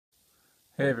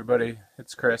Hey everybody,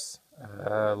 it's Chris.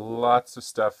 Lots of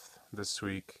stuff this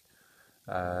week.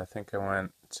 I think I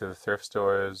went to the thrift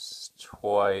stores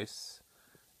twice,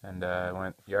 and I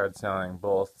went yard selling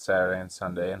both Saturday and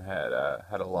Sunday, and had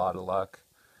a lot of luck.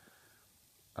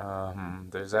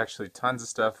 There's actually tons of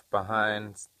stuff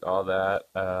behind all that.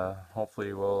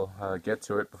 Hopefully, we'll get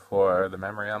to it before the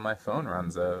memory on my phone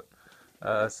runs out.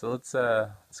 So let's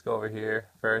go over here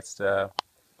first.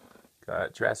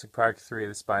 Got Jurassic Park 3,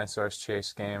 the Spinosaurus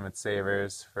Chase game at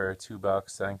Savers for $2.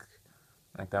 I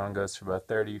think that one goes for about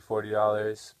 $30,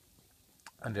 $40.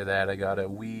 Under that, I got a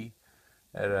Wii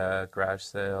at a garage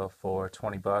sale for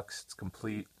 $20. It's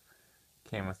complete.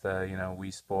 Came with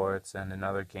Wii Sports and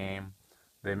another game.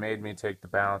 They made me take the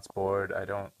balance board. I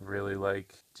don't really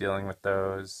like dealing with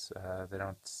those. They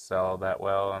don't sell that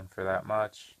well and for that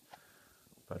much.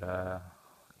 But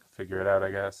figure it out, I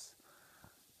guess.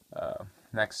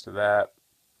 Next to that,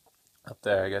 up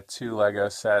there, I got two Lego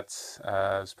sets.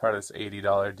 As part of this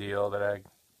 $80 deal that I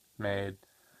made.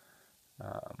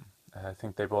 I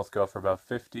think they both go for about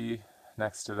 $50.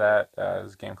 Next to that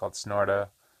is a game called Snorta.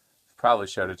 I've probably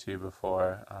showed it to you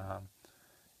before.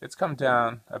 It's come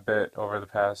down a bit over the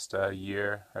past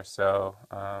year or so.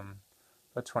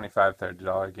 A $25,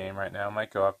 $30 game right now.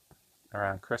 Might go up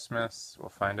around Christmas. We'll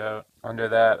find out. Under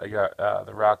that, I got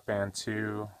the Rock Band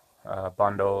 2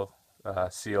 bundle,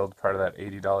 sealed, part of that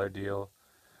 $80 deal.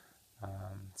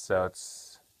 So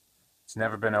it's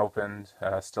never been opened.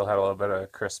 Still had a little bit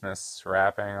of Christmas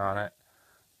wrapping on it.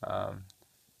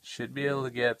 Should be able to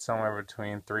get somewhere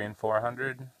between $300 and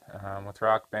 $400. With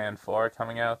Rock Band 4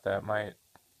 coming out, that might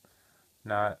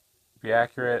not be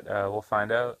accurate. We'll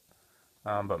find out.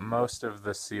 But most of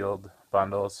the sealed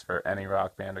bundles for any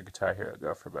Rock Band or Guitar Hero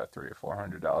go for about $300 or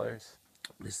 $400.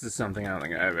 This is something I don't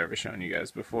think I've ever shown you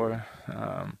guys before.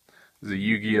 This is a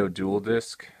Yu-Gi-Oh! Dual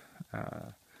Disc.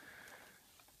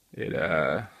 It's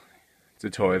a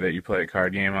toy that you play a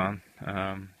card game on.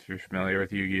 If you're familiar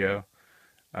with Yu-Gi-Oh!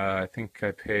 I think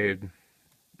I paid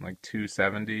like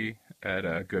 $270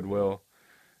 at Goodwill.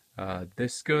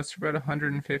 This goes for about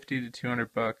 $150 to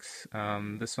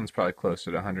 $200. This one's probably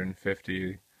closer to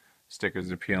 $150.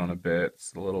 Stickers are peeling a bit.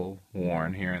 It's a little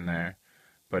worn here and there,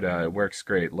 but it works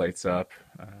great. Lights up.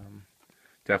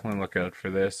 Definitely look out for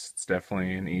this. It's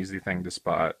definitely an easy thing to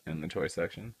spot in the toy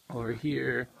section. Over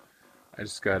here, I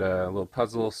just got a little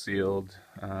puzzle sealed.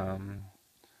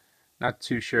 Not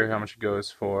too sure how much it goes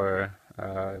for.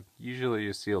 Usually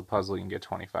a sealed puzzle you can get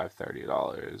 $25,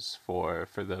 $30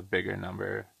 for the bigger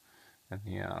number and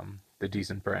the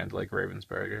decent brand like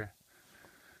Ravensburger.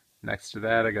 Next to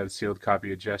that, I got a sealed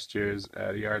copy of Gestures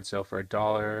at a yard sale for $1.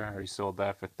 I already sold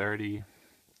that for $30.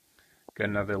 Got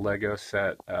another Lego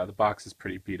set. The box is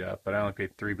pretty beat up, but I only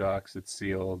paid $3. It's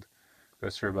sealed.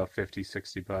 Goes for about $50,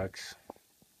 $60.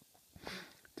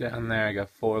 Down there, I got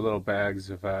 4 little bags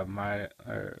of my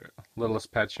Littlest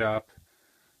Pet Shop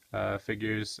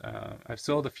figures. I've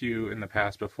sold a few in the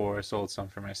past before. I sold some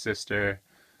for my sister.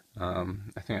 I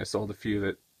think I sold a few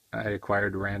that I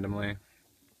acquired randomly.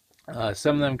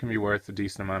 Some of them can be worth a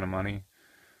decent amount of money.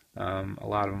 A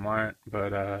lot of them aren't,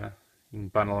 but you can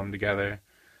bundle them together.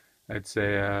 I'd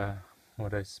say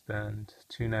what I spend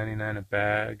 $2.99 a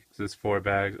bag. So there's 4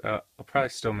 bags. I'll probably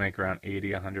still make around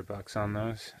 $80, $100 on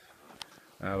those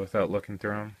without looking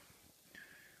through them.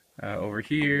 Over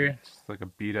here, just like a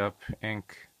beat up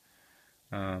ink.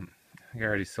 I think I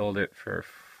already sold it for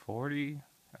 $40.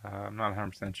 I'm not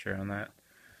 100% sure on that.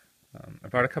 I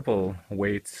bought a couple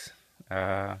weights,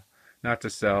 not to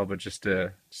sell, but just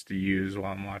to use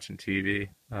while I'm watching TV.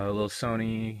 A little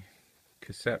Sony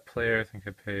cassette player. I think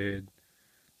I paid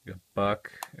like $1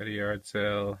 at a yard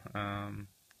sale.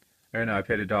 Or no, I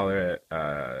paid $1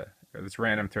 at this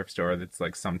random thrift store that's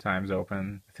like sometimes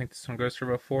open. I think this one goes for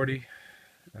about $40.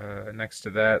 Next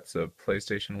to that, it's a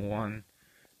PlayStation 1.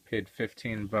 Paid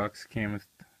 $15. Came with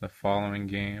the following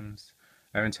games.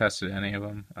 I haven't tested any of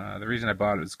them. The reason I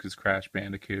bought it is because Crash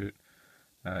Bandicoot.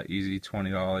 Easy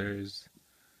 $20.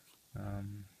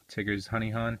 Tigger's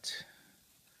Honey Hunt.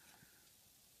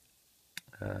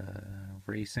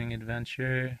 Racing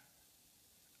Adventure.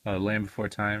 Land Before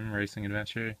Time Racing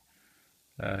Adventure.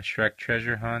 Shrek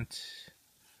Treasure Hunt.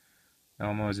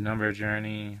 Elmo's Number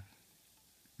Journey.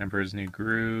 Emperor's New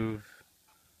Groove.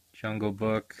 Jungle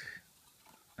Book.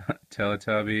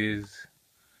 Teletubbies.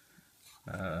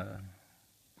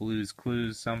 Blue's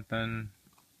Clues something.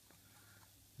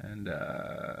 And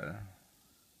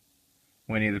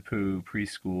Winnie the Pooh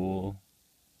Preschool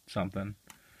something.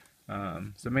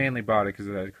 So mainly bought it because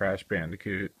of that Crash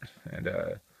Bandicoot. And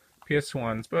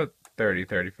PS1's about $30,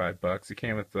 $35. It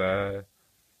came with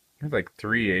like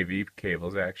 3 AV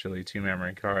cables actually, 2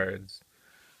 memory cards,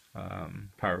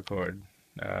 power cord.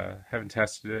 Haven't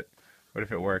tested it, but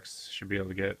if it works, should be able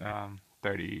to get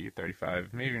 30,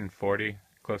 35, maybe even 40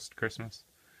 close to Christmas.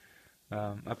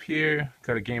 Up here,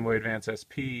 got a Game Boy Advance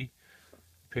SP.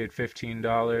 Paid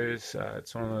 $15.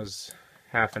 It's one of those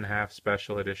half and half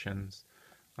special editions.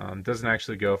 Doesn't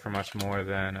actually go for much more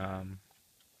than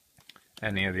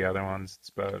any of the other ones. It's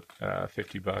about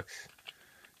 50 bucks.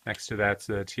 Next to that's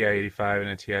a TI-85 and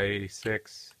a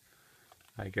TI-86.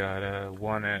 I got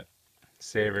one at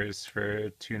Savers for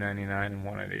 $2.99 and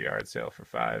one at a yard sale for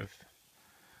 $5.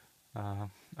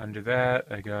 Under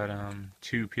that, I got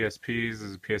two PSPs. This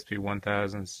is a PSP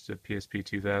 1000, it's a PSP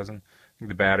 2000. I think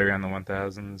the battery on the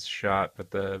 1000 is shot,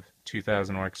 but the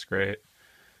 2000 works great.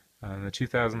 The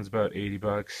 2000 is about 80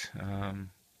 bucks. The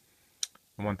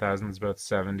 1000 is about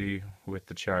 70 with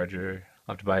the charger.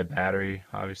 I'll have to buy a battery.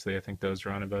 Obviously, I think those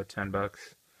run about 10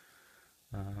 bucks.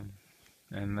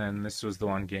 And then this was the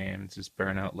one game, it's just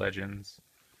Burnout Legends.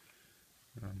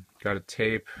 Got a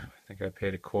tape. I think I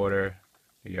paid $0.25.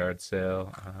 A yard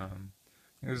sale.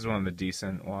 This is one of the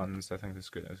decent ones. I think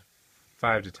this is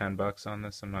 $5 to $10 on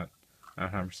this. I'm not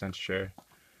 100% sure.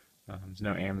 There's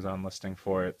no Amazon listing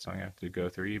for it, so I'm gonna have to go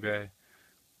through eBay.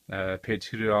 Paid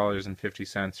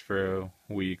 $2.50 for a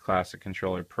Wii Classic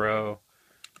Controller Pro.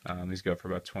 These go for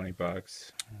about 20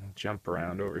 bucks. I'll jump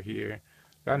around over here.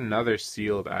 Got another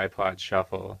sealed iPod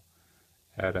Shuffle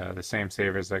at the same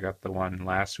Savers I got the one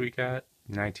last week at.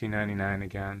 $19.99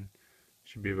 again.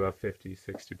 Should be about 50,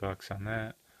 60 bucks on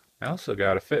that. I also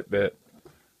got a Fitbit.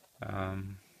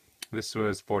 This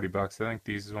was 40 bucks. I think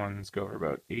these ones go for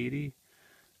about 80.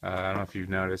 I don't know if you've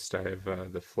noticed, I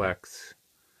have the Flex.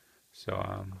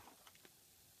 So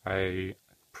I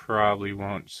probably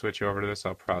won't switch over to this.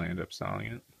 I'll probably end up selling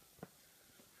it.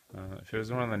 If it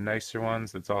was one of the nicer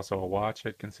ones that's also a watch,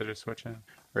 I'd consider switching.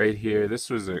 Right here, this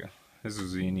was a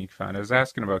unique find. I was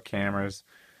asking about cameras.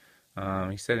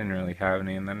 He said he didn't really have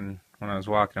any, and then when I was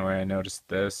walking away, I noticed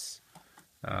this,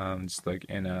 just like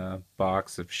in a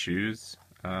box of shoes.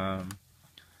 So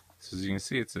as you can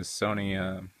see, it's a Sony,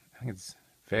 I think it's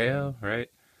Veo,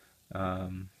 right?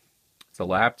 It's a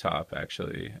laptop,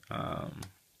 actually. I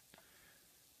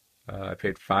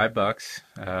paid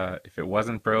 $5. If it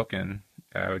wasn't broken,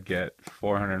 I would get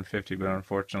 $450, but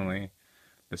unfortunately,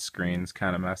 the screen's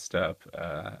kind of messed up.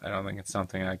 I don't think it's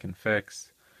something I can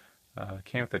fix.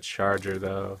 Came with a charger,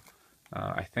 though.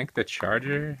 I think the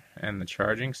charger and the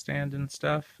charging stand and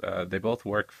stuff, they both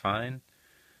work fine.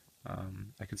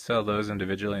 I could sell those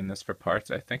individually and this for parts.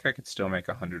 I think I could still make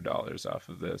 $100 off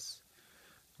of this,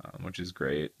 which is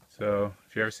great. So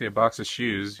if you ever see a box of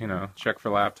shoes, you know, check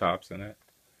for laptops in it.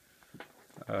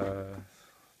 Let's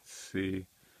see.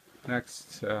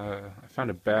 Next, I found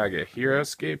a bag of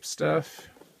Heroscape stuff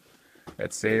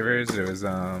at Savers. It was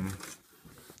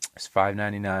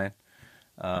 $5.99.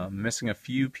 Missing a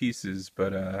few pieces,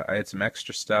 but I had some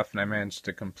extra stuff and I managed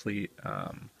to complete,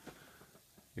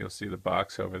 you'll see the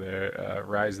box over there,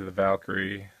 Rise of the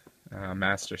Valkyrie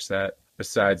master set,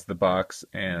 besides the box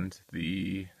and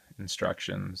the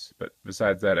instructions, but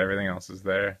besides that everything else is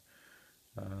there.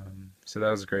 So that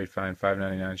was a great find.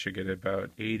 $5.99 should get about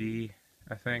 80,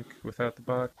 I think, without the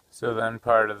box. So then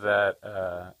part of that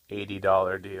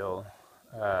 $80 deal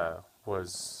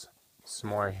was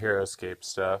some more Heroscape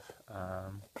stuff.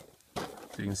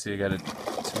 So you can see I got a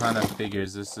ton of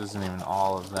figures. This isn't even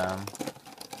all of them.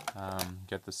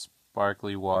 Got the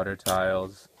sparkly water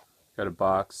tiles. Got a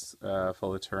box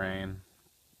full of terrain.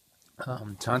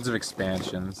 Tons of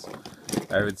expansions.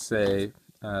 I would say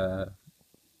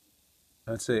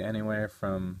anywhere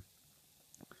from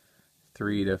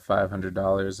 $300 to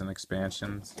 $500 in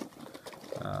expansions.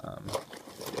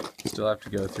 Still have to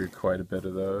go through quite a bit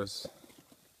of those.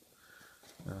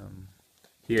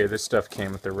 Here, this stuff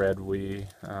came with the red Wii.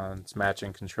 It's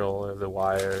matching controller, the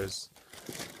wires,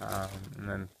 and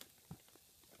then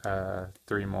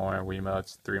 3 more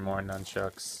Wiimotes, 3 more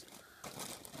nunchucks.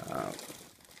 I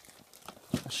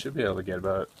should be able to get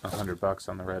about $100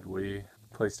 on the red Wii.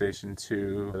 PlayStation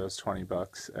 2, those 20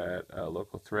 bucks at a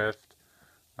local Thrift.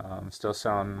 Still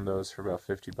selling those for about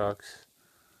 50 bucks.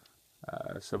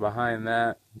 So behind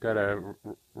that, got a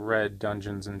red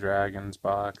Dungeons and Dragons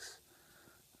box.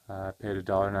 Paid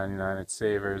 $1.99 at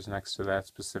Savers. Next to that,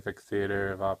 Specific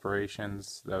Theater of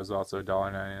Operations. That was also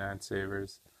 $1.99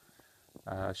 Savers.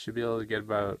 Should be able to get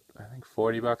about, I think,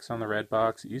 40 bucks on the red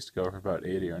box. It used to go for about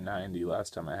 80 or 90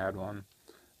 last time I had one.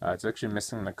 It's actually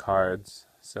missing the cards,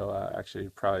 so actually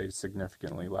probably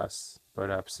significantly less.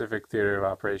 But Pacific Theater of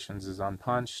Operations is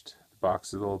unpunched. The box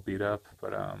is a little beat up,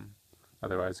 but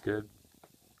otherwise good.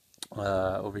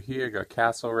 Over here, got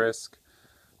Castle Risk.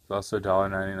 It's also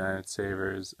 $1.99 at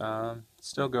Savers.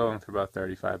 Still going for about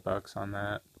 35 bucks on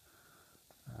that.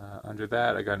 Under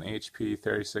that, I got an HP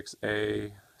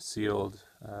 36A sealed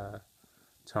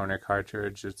toner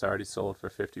cartridge. It's already sold for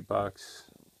 50 bucks.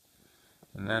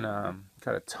 And then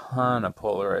got a ton of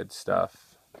Polaroid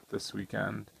stuff this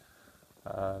weekend.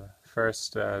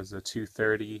 First is a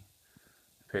 230.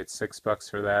 Paid $6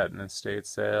 for that in a estate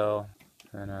sale.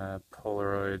 And a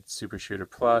Polaroid Super Shooter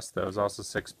Plus that was also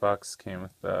 $6. Came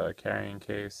with the carrying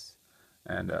case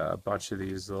and a bunch of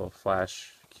these little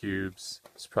flash cubes.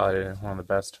 It's probably one of the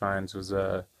best finds. Was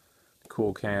a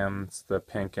Cool Cam. It's the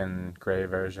pink and gray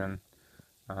version.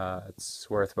 It's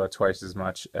worth about twice as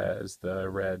much as the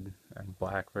red and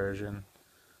black version.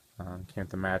 Came with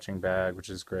the matching bag, which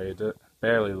is great. It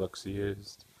barely looks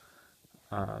used.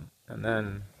 And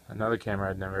then another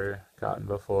camera I'd never gotten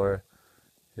before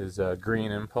is a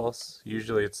green Impulse.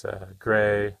 Usually it's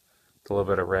gray with a little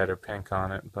bit of red or pink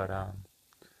on it, but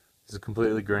this is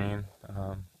completely green.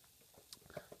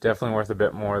 Definitely worth a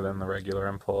bit more than the regular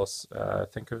Impulse. I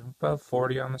think about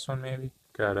 40 on this one maybe.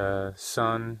 Got a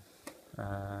PSONE.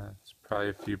 It's probably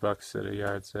a few bucks at a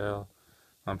yard sale.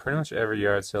 Pretty much every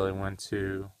yard sale I went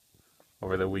to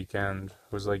over the weekend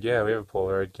was like, yeah, we have a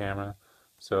Polaroid camera.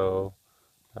 So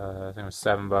I think it was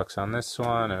 $7 on this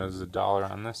one. It was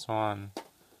 $1 on this one,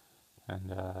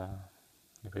 and I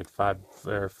paid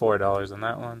 $4 on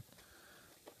that one.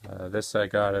 This I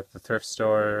got at the thrift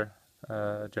store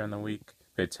during the week.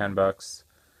 Paid $10.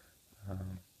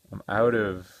 I'm out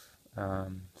of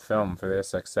film for the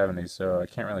SX70, so I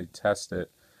can't really test it.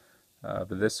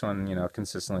 But this one, you know,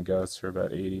 consistently goes for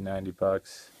about 80, 90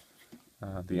 bucks.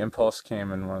 The Impulse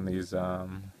came in one of these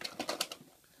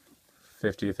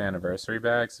 50th anniversary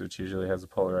bags, which usually has a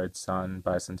Polaroid Sun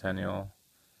Bicentennial,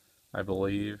 I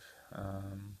believe.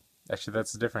 Actually,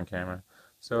 that's a different camera.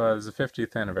 So it was the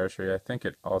 50th anniversary. I think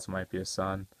it also might be a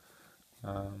Sun.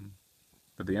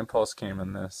 But the Impulse came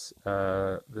in this.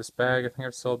 This bag I think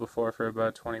I've sold before for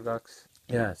about 20 bucks.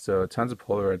 Yeah, so tons of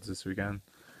Polaroids this weekend.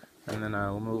 And then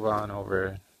we'll move on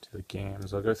over to the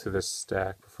games. I'll go through this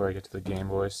stack before I get to the Game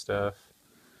Boy stuff.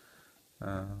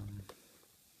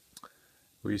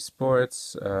 Wii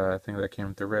Sports, I think that came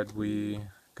with the red Wii.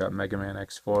 Got Mega Man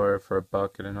X4 for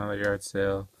 $1 at another yard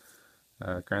sale.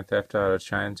 Grand Theft Auto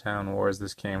Chinatown Wars,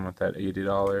 this came with that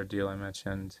 $80 deal I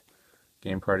mentioned.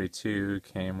 Game Party 2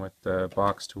 came with the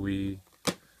boxed Wii.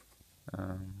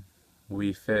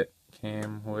 Wii Fit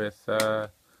came with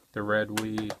the red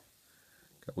Wii.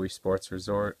 Got Wii Sports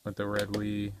Resort with the red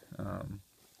Wii.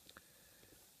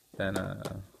 Then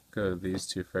go to these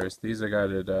two first. These I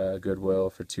got at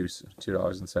Goodwill for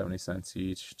 $2.70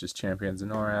 each. Just Champions of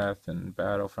Norrath and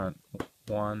Battlefront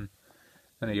 1.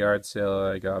 Then a yard sale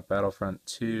I got Battlefront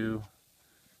 2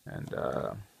 and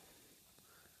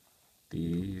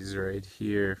these right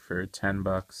here for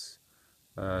 $10.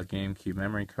 GameCube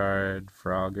memory card,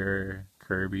 Frogger,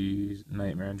 Kirby,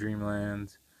 Nightmare on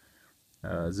Dreamland,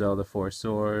 Zelda 4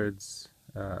 Swords,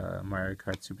 Mario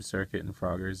Kart Super Circuit, and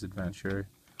Frogger's Adventure.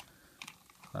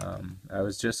 I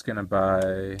was just gonna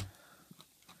buy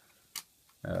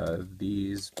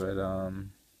these, but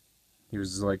he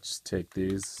was like, just take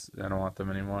these. I don't want them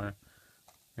anymore.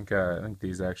 I think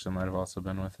these actually might have also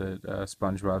been with it.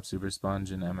 SpongeBob Super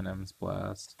Sponge and M&M's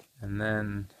Blast. And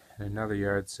then at another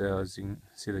yard sale, as you can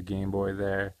see the Game Boy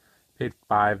there. Paid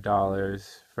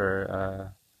 $5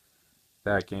 for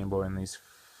that Game Boy and these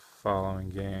following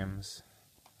games.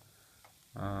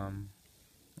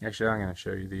 Actually, I'm going to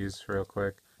show you these real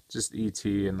quick. Just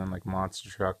E.T. and then like Monster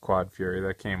Truck Quad Fury.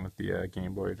 That came with the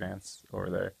Game Boy Advance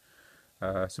over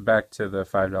there. So back to the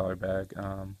 $5 bag.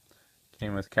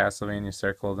 Came with Castlevania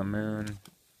Circle of the Moon,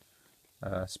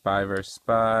 Spy vs.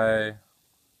 Spy,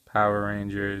 Power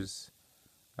Rangers,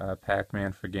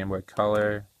 Pac-Man for Game Boy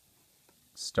Color,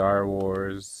 Star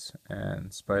Wars,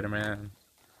 and Spider-Man.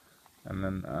 And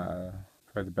then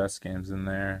probably the best games in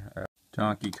there.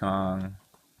 Donkey Kong,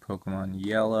 Pokemon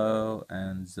Yellow,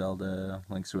 and Zelda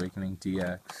Link's Awakening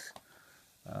DX.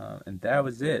 And that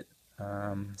was it.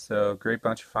 So great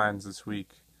bunch of finds this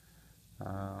week.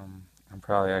 I'm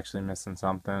probably actually missing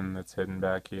something that's hidden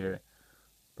back here.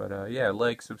 But yeah,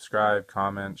 like, subscribe,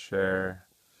 comment, share,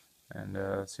 and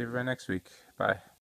see everybody next week. Bye.